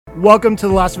Welcome to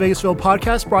the Las Vegasville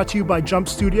podcast, brought to you by Jump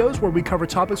Studios, where we cover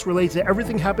topics related to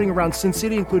everything happening around Sin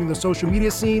City, including the social media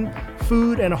scene,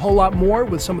 food, and a whole lot more,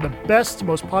 with some of the best,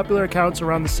 most popular accounts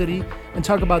around the city, and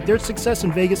talk about their success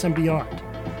in Vegas and beyond.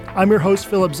 I'm your host,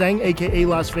 Philip Zhang, aka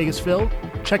Las Vegas Phil.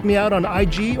 Check me out on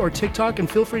IG or TikTok, and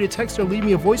feel free to text or leave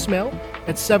me a voicemail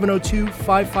at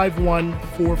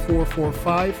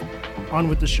 702-551-4445. On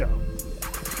with the show.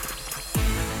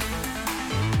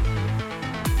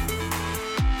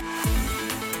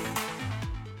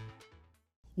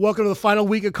 Welcome to the final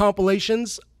week of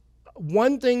compilations.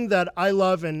 One thing that I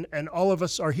love and all of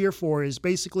us are here for is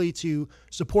basically to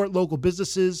support local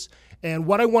businesses. And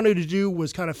what I wanted to do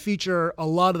was kind of feature a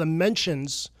lot of the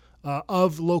mentions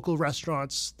of local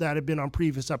restaurants that have been on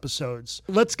previous episodes.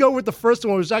 Let's go with the first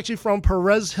one. It was actually from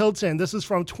Perez Hilton. This is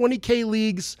from 20K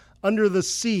Leagues Under the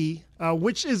Sea,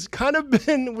 which has kind of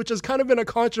been a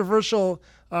controversial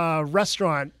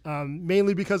restaurant,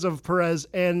 mainly because of Perez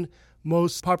and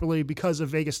most popularly because of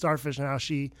Vegas Starfish and how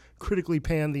she critically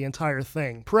panned the entire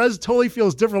thing. Perez totally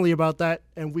feels differently about that,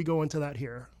 and we go into that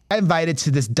here. I invited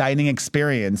to this dining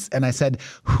experience, and I said,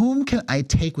 whom can I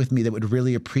take with me that would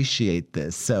really appreciate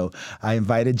this? So I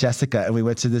invited Jessica, and we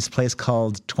went to this place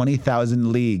called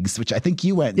 20,000 Leagues, which I think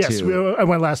you went to. Yes, I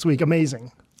went last week.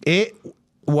 Amazing. It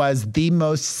was the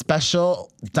most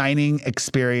special dining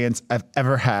experience I've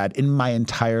ever had in my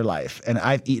entire life. And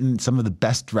I've eaten some of the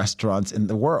best restaurants in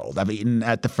the world. I've eaten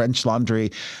at the French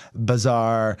Laundry,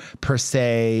 Bazaar, Per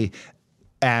Se,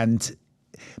 and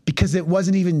because it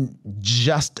wasn't even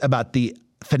just about the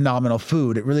phenomenal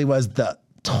food, it really was the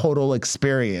total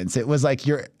experience. It was like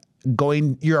you're in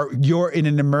an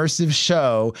immersive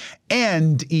show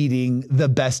and eating the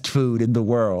best food in the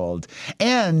world.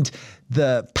 And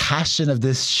the passion of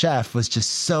this chef was just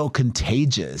so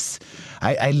contagious.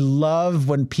 I love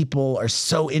when people are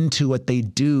so into what they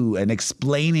do and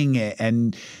explaining it,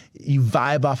 and you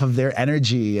vibe off of their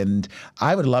energy. And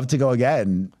I would love to go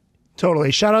again.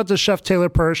 Totally. Shout out to Chef Taylor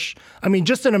Persh. I mean,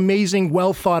 just an amazing,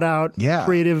 well thought out,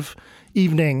 creative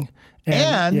evening.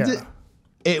 I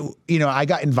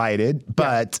got invited,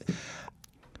 but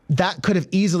that could have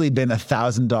easily been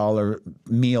 $1,000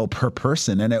 meal per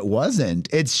person, and it wasn't.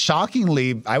 It's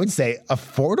shockingly, I would say,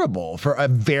 affordable for a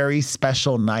very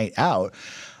special night out.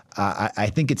 I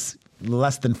think it's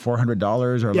less than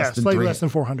 $400 or less than slightly less than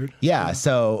 $400. Yeah,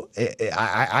 so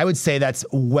I would say that's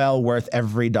well worth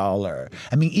every dollar.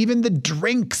 I mean, even the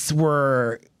drinks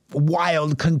were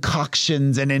wild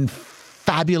concoctions and in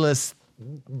fabulous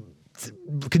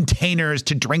containers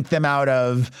to drink them out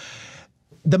of.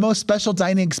 The most special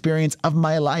dining experience of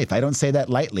my life. I don't say that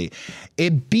lightly.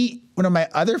 It beat one of my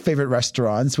other favorite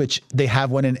restaurants, which they have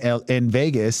one in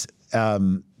Vegas,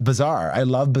 Bazaar. I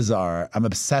love Bazaar. I'm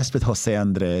obsessed with Jose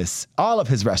Andres, all of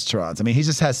his restaurants. I mean, he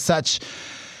just has such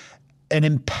an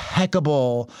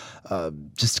impeccable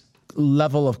just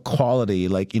level of quality,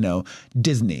 like,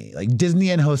 Disney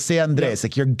and Jose Andres.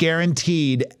 Like, you're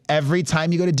guaranteed every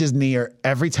time you go to Disney or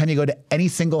every time you go to any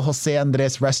single Jose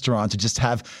Andres restaurant to just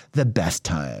have the best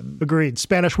time. Agreed.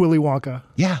 Spanish Willy Wonka.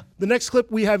 Yeah. The next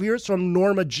clip we have here is from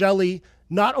Norma Jelly.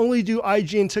 Not only do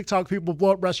IG and TikTok people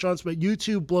blow up restaurants, but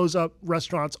YouTube blows up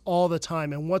restaurants all the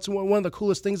time. And one of the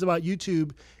coolest things about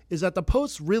YouTube is that the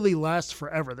posts really last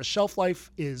forever. The shelf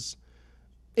life is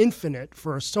infinite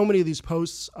for so many of these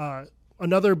posts.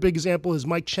 Another big example is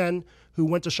Mike Chen, who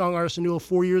went to Shanghai Arsenal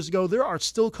 4 years ago. There are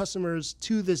still customers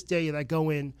to this day that go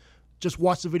in, just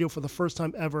watch the video for the first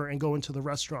time ever and go into the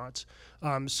restaurant.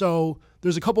 So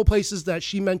there's a couple places that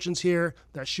she mentions here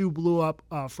that she blew up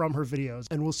from her videos,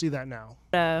 and we'll see that now.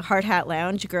 Hard Hat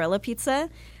Lounge, Gorilla Pizza.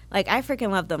 Like, I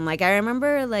freaking love them. Like, I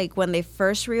remember, like, when they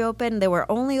first reopened, they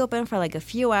were only open for, like, a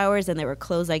few hours, and they were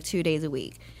closed, like, 2 days a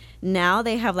week. Now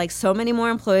they have, like, so many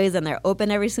more employees, and they're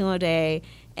open every single day.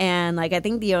 And, like, I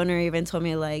think the owner even told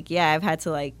me, like, yeah, I've had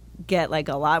to, like, get, like,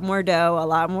 a lot more dough, a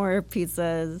lot more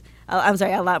pizzas.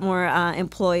 A lot more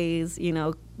employees,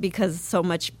 because so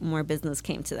much more business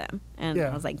came to them. And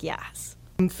I was like, yes.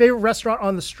 Favorite restaurant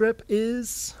on the Strip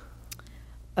is?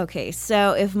 Okay,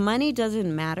 so if money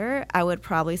doesn't matter, I would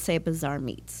probably say Bazaar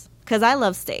Meats. Because I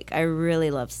love steak. I really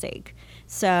love steak.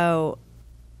 So,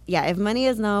 yeah, if money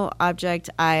is no object,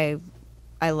 I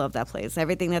love that place.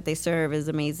 Everything that they serve is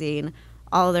amazing.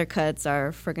 All of their cuts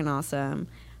are freaking awesome.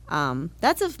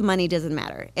 That's if money doesn't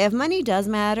matter. If money does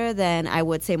matter, then I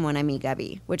would say Mon Ami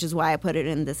Gabi, which is why I put it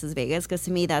in This is Vegas, because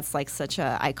to me that's like such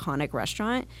a iconic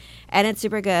restaurant, and it's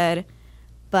super good.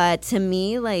 But to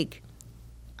me, like,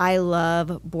 I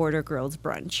love Border Girls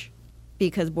Brunch,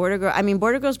 because Border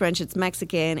Girls Brunch, it's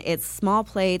Mexican, it's small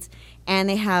plates, and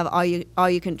they have all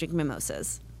you can drink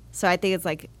mimosas. So I think it's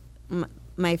like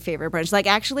my favorite brunch. Like,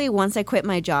 actually, once I quit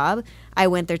my job, I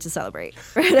went there to celebrate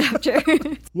right after.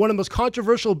 One of the most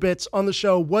controversial bits on the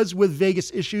show was with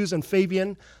Vegas Issues and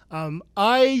Fabian.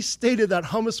 I stated that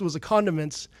hummus was a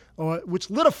condiment, which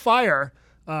lit a fire,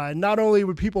 not only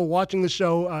with people watching the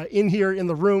show in here in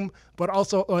the room, but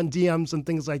also on DMs and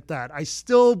things like that. I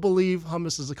still believe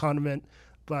hummus is a condiment,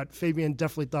 but Fabian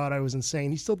definitely thought I was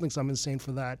insane. He still thinks I'm insane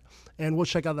for that. And we'll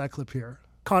check out that clip here.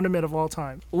 Condiment of all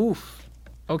time. Oof.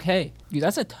 Okay. Dude,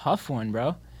 that's a tough one,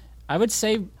 bro. I would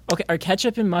say, okay, are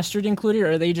ketchup and mustard included,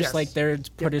 or are they just Yes. like they're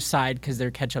put aside because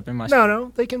they're ketchup and mustard?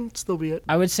 No, they can still be it.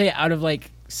 I would say out of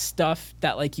like stuff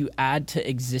that like you add to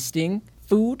existing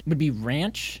food would be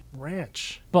ranch.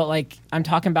 Ranch. But like I'm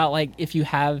talking about like if you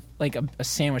have like a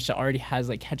sandwich that already has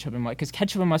like ketchup and mustard, because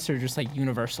ketchup and mustard are just like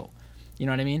universal. You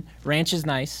know what I mean? Ranch is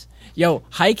nice. Yo,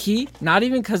 high key, not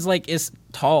even because like it's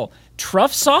tall.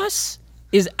 Truff sauce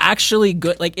is actually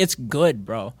good. Like it's good,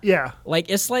 bro. Yeah. Like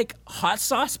it's like hot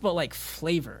sauce, but like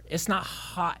flavor. It's not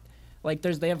hot. Like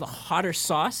they have a hotter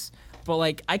sauce, but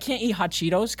like I can't eat hot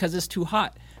Cheetos because it's too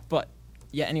hot. But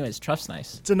yeah, anyways, truff's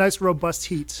nice. It's a nice robust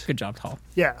heat. Good job, Tall.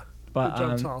 Yeah. But Good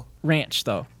job, Tall. ranch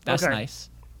though, that's Okay. nice.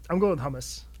 I'm going with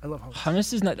hummus. I love hummus.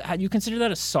 Hummus is not. You consider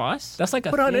that a sauce? That's like a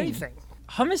Put on thing. anything.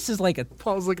 Hummus is like a.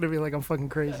 Paul's looking at me like I'm fucking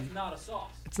crazy. Not a sauce.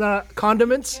 It's not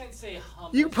condiments. You can't say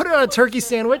hummus. You can put it on a turkey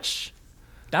sandwich,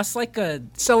 That's like a.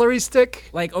 celery stick.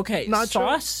 Like, okay, Nacho?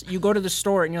 sauce, you go to the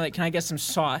store and you're like, can I get some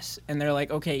sauce? And they're like,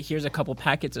 okay, here's a couple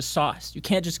packets of sauce. You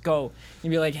can't just go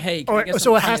and be like, hey, can I get some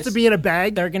So it has to hummus? be in a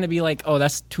bag? They're going to be like, oh,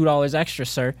 that's $2 extra,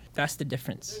 sir. That's the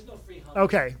difference.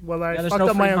 Okay, well, I Yeah, there's fucked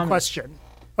no up my free own hummus. question.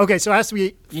 Okay, so it has to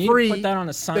be You free. need to put that on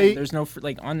a sign. They- There's no,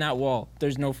 like, on that wall,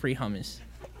 there's no free hummus.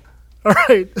 All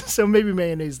right, so maybe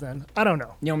mayonnaise then. I don't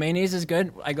know. You know, mayonnaise is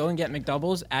good. I go and get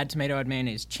McDoubles, add tomato, add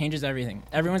mayonnaise. Changes everything.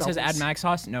 Everyone says add McDoubles. mac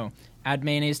sauce. No. Add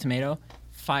mayonnaise, tomato.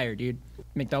 Fire, dude.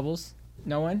 McDoubles?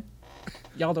 No one?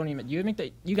 Y'all don't even. You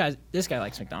guys, this guy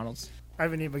likes McDonald's. I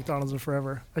haven't eaten McDonald's in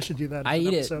forever. I should do that. I in an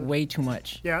eat it episode. way too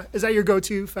much. Yeah, is that your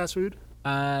go-to fast food?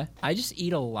 I just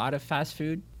eat a lot of fast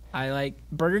food. I like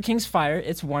Burger King's fire.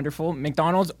 It's wonderful.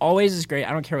 McDonald's always is great.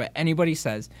 I don't care what anybody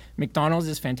says. McDonald's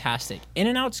is fantastic.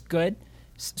 In-N-Out's good.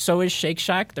 So is Shake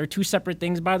Shack. They're two separate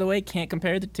things, by the way. Can't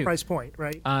compare the two. Price point,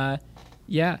 right?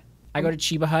 Yeah. I go to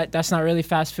Chiba Hut. That's not really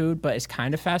fast food, but it's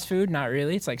kind of fast food. Not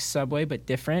really. It's like Subway, but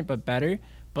different, but better.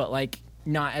 But like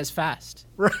not as fast.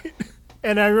 Right.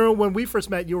 And I remember when we first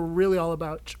met, you were really all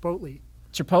about Chipotle.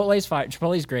 Chipotle's fire.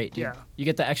 Chipotle's great, dude. Yeah. You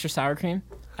get the extra sour cream.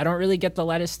 I don't really get the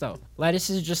lettuce though. Lettuce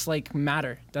is just like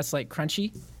matter. That's like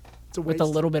crunchy It's a with a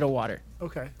waste. little bit of water.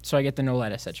 Okay. So I get the no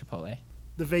lettuce at Chipotle.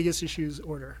 The Vegas Issues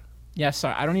order. Yeah,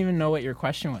 sorry. I don't even know what your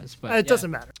question was, but It doesn't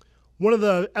matter. One of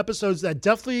the episodes that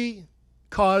definitely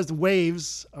caused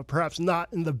waves, perhaps not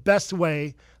in the best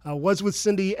way, was with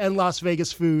Cindy and Las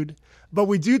Vegas food. But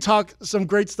we do talk some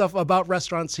great stuff about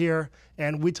restaurants here,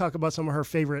 and we talk about some of her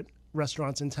favorite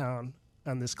restaurants in town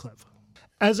on this clip.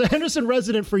 As a Henderson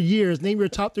resident for years, name your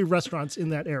top 3 restaurants in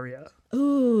that area.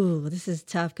 Ooh, this is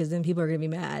tough because then people are gonna be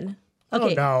mad.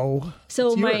 Okay, Oh, no.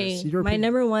 so It's yours. Your my opinion.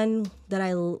 number one that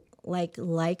I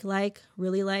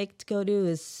really like to go to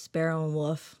is Sparrow and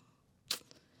Wolf.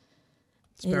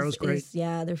 Sparrow's great.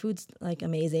 Yeah, their food's like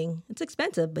amazing. It's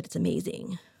expensive, but it's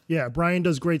amazing. Yeah, Brian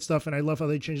does great stuff, and I love how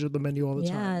they change up the menu all the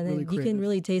Yeah, time. and Really then you can creative.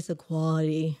 really taste the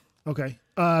quality. Okay.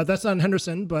 That's not in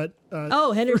Henderson, but...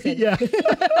 Oh, Henderson. yeah.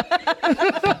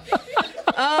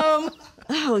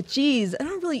 Oh, geez, I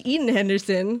don't really eat in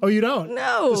Henderson. Oh, you don't?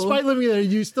 No. Despite living there,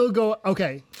 you still go...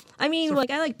 Okay. I mean, like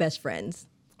I like Best Friends.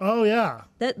 Oh, yeah.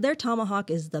 Their tomahawk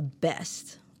is the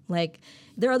best. Like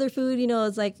their other food,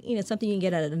 it's like something you can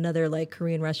get at another like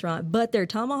Korean restaurant. But their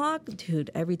tomahawk,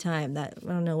 dude, every time that I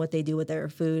don't know what they do with their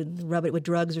food, rub it with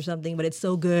drugs or something, but it's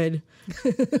so good.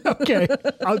 Okay.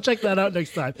 I'll check that out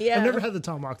next time. Yeah. I've never had the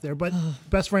tomahawk there, but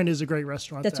Best Friend is a great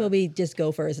restaurant. That's there. what we just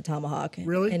go for is a tomahawk.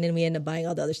 Really? And then we end up buying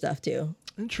all the other stuff too.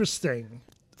 Interesting.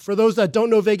 For those that don't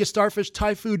know Vegas Starfish,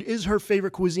 Thai food is her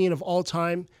favorite cuisine of all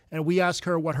time, and we ask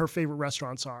her what her favorite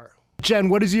restaurants are. Jen,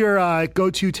 what is your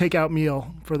go-to takeout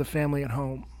meal for the family at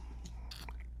home?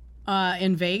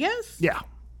 In Vegas? Yeah.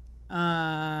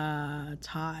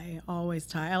 Thai. Always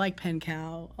Thai. I like Pen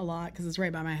Cow a lot because it's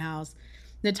right by my house.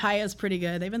 Nataya is pretty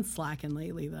good. They've been slacking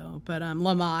lately, though. But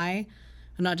Lamai,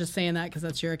 I'm not just saying that because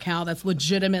that's your account. That's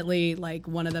legitimately like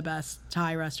one of the best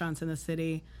Thai restaurants in the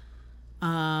city.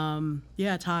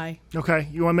 Yeah, Thai. Okay.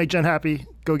 You want to make Jen happy?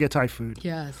 Go get Thai food.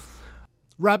 Yes.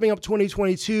 Wrapping up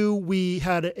 2022, we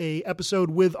had a episode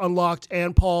with Unlocked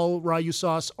and Paul Rayu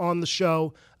Sauce on the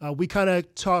show. We kind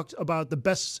of talked about the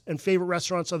best and favorite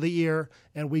restaurants of the year,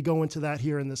 and we go into that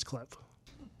here in this clip.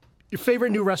 Your favorite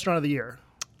new restaurant of the year?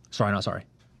 Sorry, not sorry.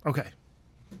 Okay.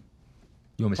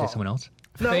 You want me to say someone else?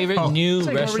 No. Favorite new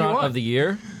Say whatever you restaurant want. of the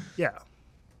year? Yeah.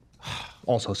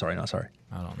 Also, sorry, not sorry.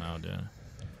 I don't know, dude.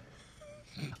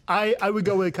 I would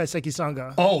go with Kaiseki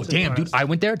Sanga. Oh, to be damn, dude. honest. I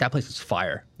went there. That place is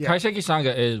fire. Yeah. Kaiseki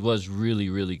Sanga was really,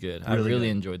 really good. I really good.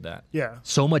 enjoyed that. Yeah.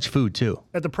 So much food, too.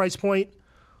 At the price point,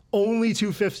 only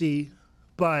 $250,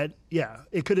 but yeah,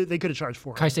 they could have charged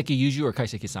for it. Kaiseki Yuju or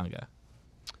Kaiseki Sanga?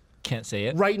 Can't say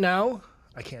it. Right now,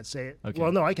 I can't say it. Okay.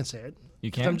 Well, no, I can say it.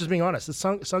 You can? I'm just being honest. The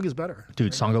Sanga is better.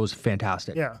 Dude, Sangha was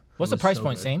fantastic. Yeah. What's the price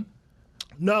point? Same?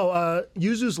 No,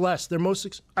 Yuzu's less. Their most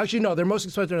expensive.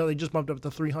 Now they just bumped up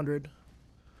to 300.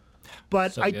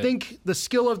 But So I good. think the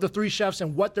skill of the three chefs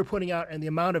and what they're putting out and the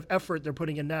amount of effort they're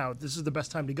putting in now, this is the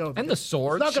best time to go. And the because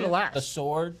sword. It's not going to shit. last. The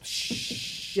sword.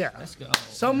 Yeah. Let's go.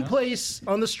 Some place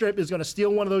on the strip is going to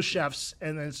steal one of those chefs,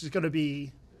 and then it's just going to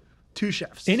be two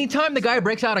chefs. Anytime the guy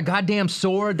breaks out a goddamn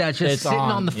sword that's just It's sitting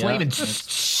on, on, the flame yeah. and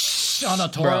On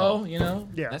a Toro, you know?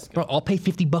 Yeah. That's good. bro, I'll pay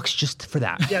 $50 just for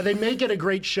that. Yeah, they make it a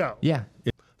great show. Yeah.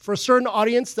 For a certain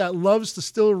audience that loves to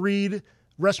still read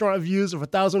restaurant reviews of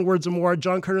 1,000 words or more,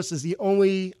 John Curtis is the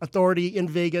only authority in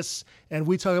Vegas, and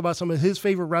we talk about some of his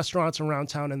favorite restaurants around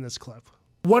town in this clip.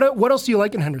 What else do you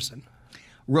like in Henderson?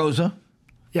 Rosa.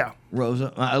 Yeah.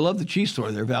 Rosa. I love the cheese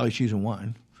store there, Valley Cheese and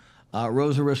Wine.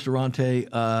 Rosa Ristorante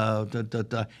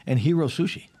and Hero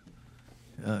Sushi.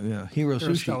 Hero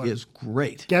Sushi stellar. is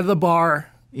great. Get to the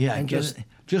bar. Yeah, and just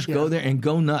yeah. go there and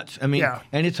go nuts. I mean, Yeah.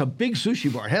 and it's a big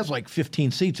sushi bar. It has like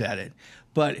 15 seats at it.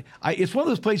 But it's one of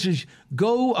those places,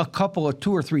 go a couple of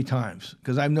 2 or 3 times.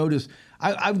 Because I've noticed,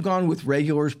 I've gone with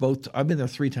regulars both. I've been there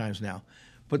 3 times now.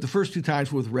 But the first 2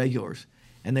 times were with regulars.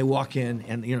 And they walk in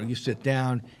and, you sit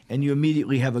down and you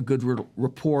immediately have a good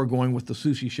rapport going with the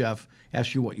sushi chef,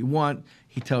 asks you what you want.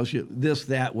 He tells you this,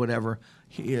 that, whatever.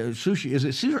 Sushi, is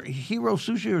it Hero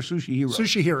Sushi or Sushi Hero?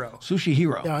 Sushi Hero. Sushi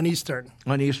Hero. Yeah, on Eastern.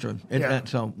 On Eastern. Yeah. And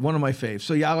so one of my faves.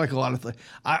 So yeah, I like a lot of things.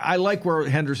 I like where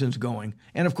Henderson's going.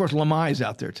 And of course, Lamai is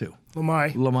out there too.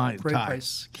 Lamai. Great Thai.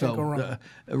 place. Can't go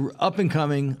wrong. Up and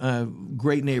coming,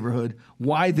 great neighborhood.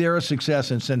 Why they're a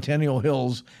success in Centennial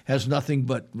Hills has nothing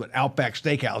but Outback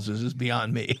Steakhouses is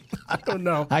beyond me. I don't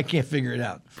know. I can't figure it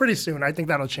out. Pretty soon. I think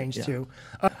that'll change too.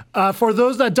 For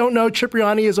those that don't know,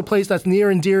 Cipriani is a place that's near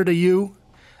and dear to you.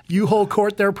 You hold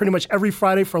court there pretty much every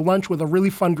Friday for lunch with a really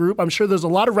fun group. I'm sure there's a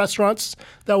lot of restaurants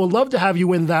that would love to have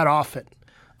you in that often.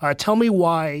 Tell me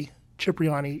why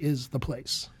Cipriani is the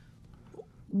place.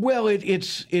 Well,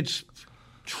 it's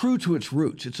true to its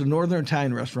roots. It's a Northern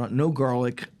Italian restaurant, no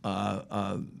garlic,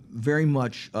 very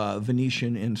much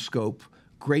Venetian in scope,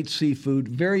 great seafood,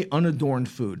 very unadorned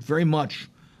food, very much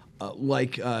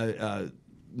like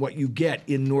what you get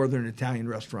in Northern Italian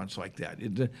restaurants like that.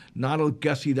 Not a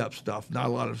gussied up stuff, not a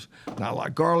lot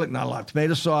of garlic, not a lot of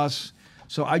tomato sauce.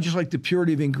 So I just like the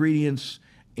purity of ingredients,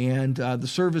 and the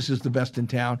service is the best in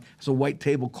town. It's a white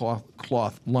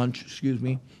tablecloth lunch, excuse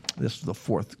me. This is the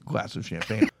 4th glass of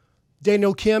champagne.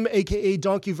 Daniel Kim, a.k.a.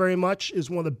 Donkey Very Much, is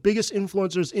one of the biggest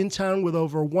influencers in town with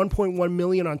over 1.1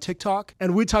 million on TikTok.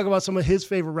 And we talk about some of his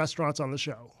favorite restaurants on the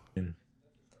show.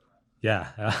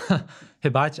 Yeah,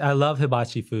 hibachi. I love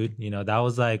hibachi food. That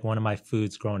was like one of my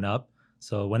foods growing up.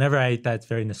 So whenever I eat that, it's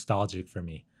very nostalgic for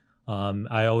me.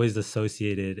 I always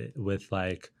associated it with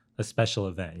like a special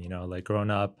event, like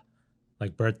growing up,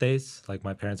 like birthdays, like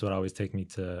my parents would always take me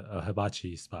to a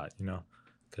hibachi spot,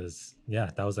 because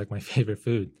that was like my favorite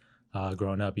food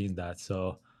growing up eating that.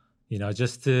 So,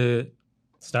 just to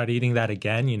start eating that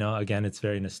again, again, it's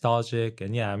very nostalgic.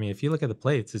 And if you look at the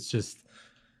plates, it's just,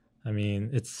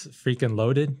 it's freaking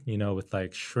loaded, with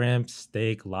like shrimp,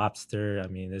 steak, lobster.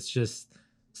 It's just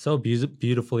so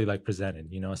beautifully like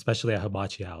presented, especially at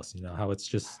Hibachi House, how it's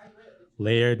just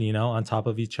layered, on top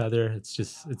of each other.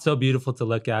 It's so beautiful to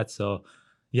look at. So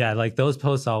yeah, like those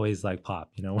posts always like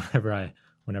pop,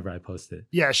 whenever I post it.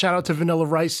 Yeah, shout out to Vanilla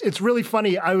Rice. It's really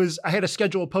funny. I had to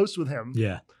schedule a post with him.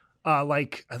 Yeah. I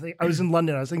think I was in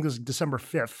London. I think it was December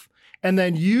 5th. And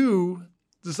then you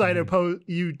decided to post,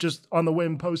 you just on the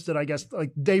whim posted, I guess,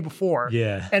 like the day before.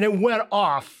 Yeah. And it went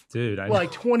off. Dude, I know.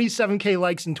 Like 27K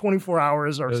likes in 24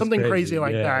 hours or It was something crazy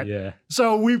like that. Yeah.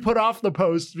 So we put off the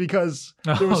post because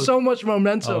there was so much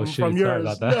momentum from sorry yours.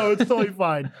 about that. No, it's totally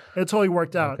fine. It totally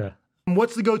worked out. Okay.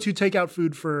 What's the go-to takeout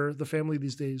food for the family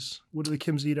these days? What do the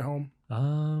Kims eat at home?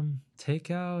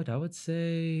 Takeout, I would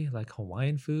say like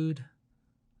Hawaiian food.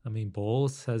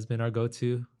 Bowls has been our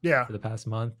go-to Yeah. for the past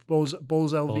month. Bowls LV.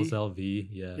 Bowls LV,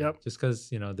 yeah. Yep. Just because,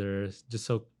 they're just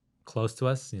so close to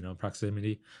us,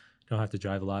 proximity. Don't have to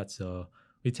drive a lot. So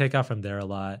we take out from there a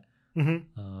lot.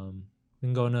 Mm-hmm.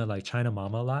 Been going to like China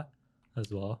Mama a lot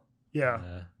as well. Yeah.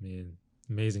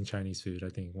 Amazing Chinese food. I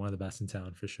think one of the best in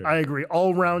town for sure. I agree.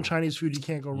 All around Chinese food, you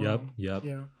can't go Yep, wrong. yep.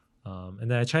 Yeah.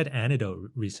 And then I tried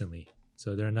Antidote recently.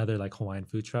 So they're another like Hawaiian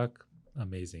food truck.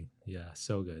 Amazing. Yeah,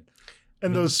 so good.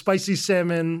 And those spicy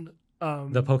salmon.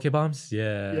 The poke bombs?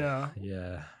 Yeah. Yeah.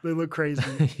 Yeah. They look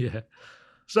crazy. Yeah.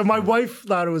 So my wife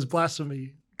thought it was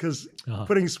blasphemy because Uh-huh.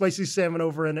 putting spicy salmon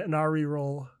over an nari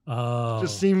roll Oh.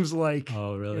 just seems like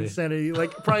Oh, really? insanity.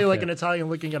 Like probably like an Italian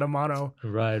looking at a mano.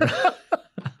 Right.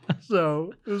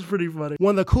 So it was pretty funny.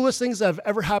 One of the coolest things that have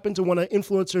ever happened to one of the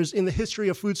influencers in the history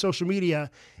of food social media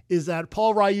is that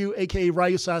Paul Ryu, aka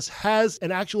Ryu Sauce, has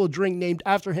an actual drink named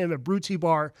after him at Brew Tea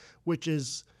Bar, which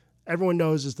is everyone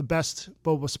knows is the best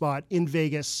boba spot in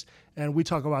Vegas, and we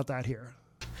talk about that here.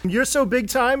 You're so big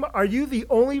time. Are you the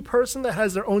only person that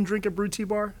has their own drink at Brew Tea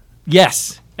Bar?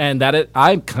 Yes, and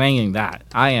I'm claiming that.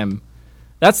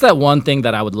 That's that one thing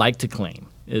that I would like to claim,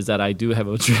 is that I do have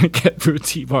a drink at Brew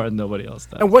Tea Bar and nobody else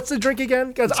does. And what's the drink again?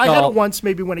 Because I had it called- once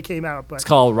maybe when it came out. But It's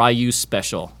called Ryu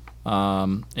Special.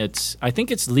 I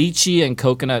think it's lychee and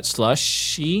coconut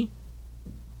slushy.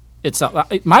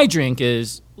 My drink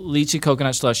is lychee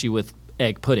coconut slushy with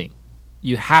egg pudding.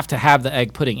 You have to have the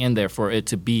egg pudding in there for it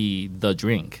to be the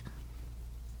drink.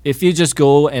 If you just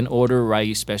go and order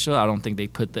Ryu Special, I don't think they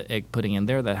put the egg pudding in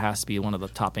there. That has to be one of the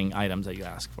topping items that you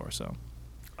ask for. So,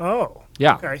 oh,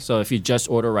 yeah. okay. So if you just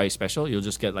order Ryu Special, you'll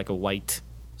just get like a white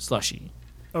slushy.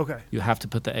 Okay. You have to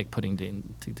put the egg pudding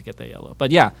in to get the yellow.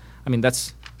 But yeah, I mean,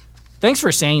 thanks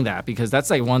for saying that, because that's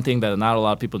like one thing that not a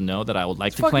lot of people know that I would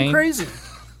like to Fucking claim. crazy.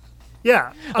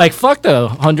 Yeah. Like fuck the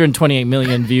 128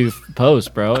 million view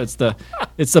post, bro. It's the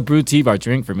Brew Tea Bar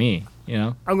drink for me. You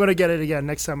know, I'm gonna get it again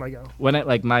next time I go. when it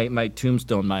like my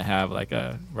tombstone might have like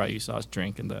a Ryu sauce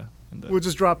drink in the. We'll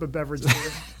just drop a beverage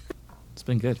here. It's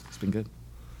been good. It's been good.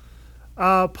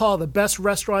 Paul, the best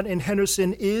restaurant in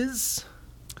Henderson is?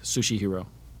 Sushi Hero.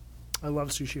 I love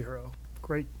Sushi Hero.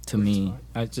 Great. To great me,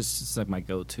 spot. it's like my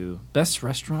go-to. Best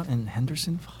restaurant in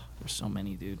Henderson? There's so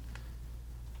many, dude.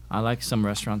 I like some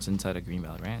restaurants inside of Green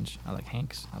Valley Ranch. I like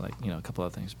Hank's. I like, a couple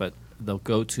other things. But they'll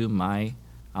go to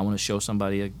I want to show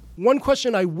somebody One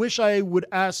question I wish I would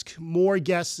ask more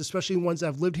guests, especially ones that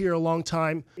have lived here a long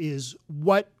time, is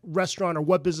what restaurant or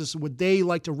what business would they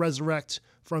like to resurrect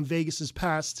from Vegas's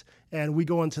past? And we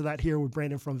go into that here with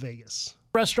Brandon from Vegas.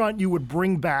 Restaurant you would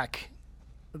bring back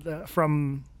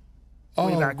from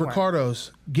way back when?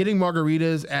 Ricardo's. Getting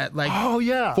margaritas at like Oh,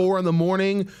 yeah. 4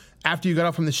 a.m. after you got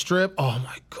off from the strip. Oh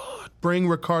my God. Bring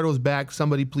Ricardo's back,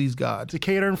 somebody please God.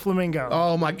 Decatur and Flamingo.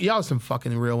 Oh my, y'all some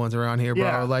fucking real ones around here, bro.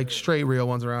 Yeah. Like straight real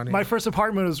ones around here. My first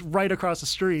apartment was right across the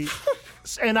street.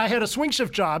 And I had a swing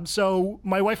shift job, so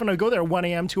my wife and I would go there 1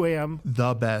 a.m., 2 a.m.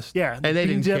 The best. Yeah, And they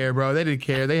bean didn't dip. care, bro. They didn't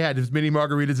care. They had as many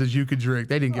margaritas as you could drink.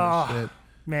 They didn't give a shit.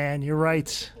 Man, you're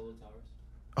right.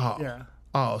 Oh. Yeah.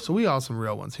 Oh, so we all some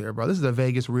real ones here, bro. This is a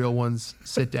Vegas real ones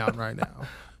sit down right now.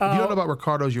 If you don't know about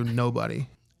Ricardo's, you're nobody.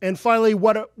 And finally,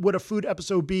 what would a food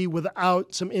episode be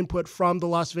without some input from the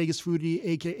Las Vegas foodie,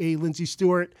 a.k.a. Lindsay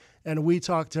Stewart? And we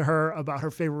talked to her about her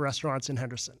favorite restaurants in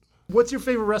Henderson. What's your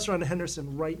favorite restaurant in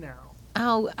Henderson right now?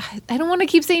 Oh, I don't want to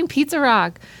keep saying Pizza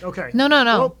Rock. Okay. No.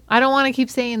 Well, I don't want to keep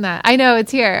saying that. I know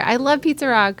it's here. I love Pizza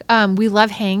Rock. We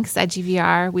love Hank's at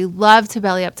GVR. We love to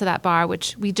belly up to that bar,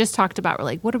 which we just talked about. We're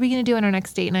like, what are we going to do on our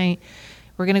next date night?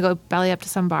 We're going to go belly up to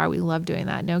some bar. We love doing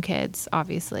that. No kids,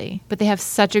 obviously. But they have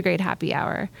such a great happy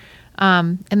hour.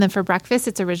 And then for breakfast,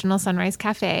 it's Original Sunrise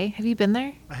Cafe. Have you been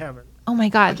there? I haven't. Oh, my I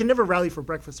God. can never rally for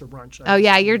breakfast or brunch. Oh,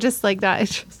 yeah. You're just like that.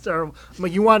 It's terrible. I'm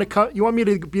like, you want me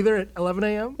to be there at 11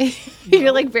 a.m.?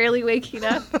 You're like barely waking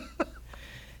up.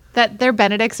 Their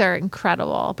Benedicts are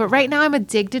incredible. But right now I'm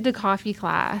addicted to coffee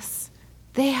class.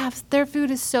 Their food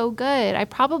is so good.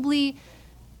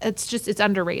 It's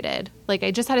underrated. Like I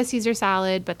just had a Caesar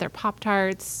salad, but their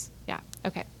Pop-Tarts. Yeah.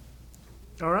 Okay.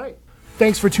 All right.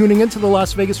 Thanks for tuning in to the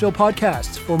Las Vegasville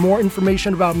podcast. For more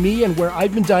information about me and where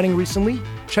I've been dining recently,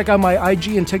 check out my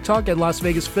IG and TikTok at Las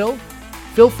Vegasville.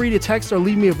 Feel free to text or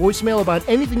leave me a voicemail about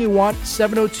anything you want,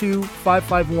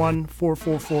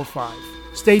 702-551-4445.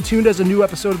 Stay tuned as a new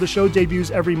episode of the show debuts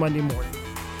every Monday morning.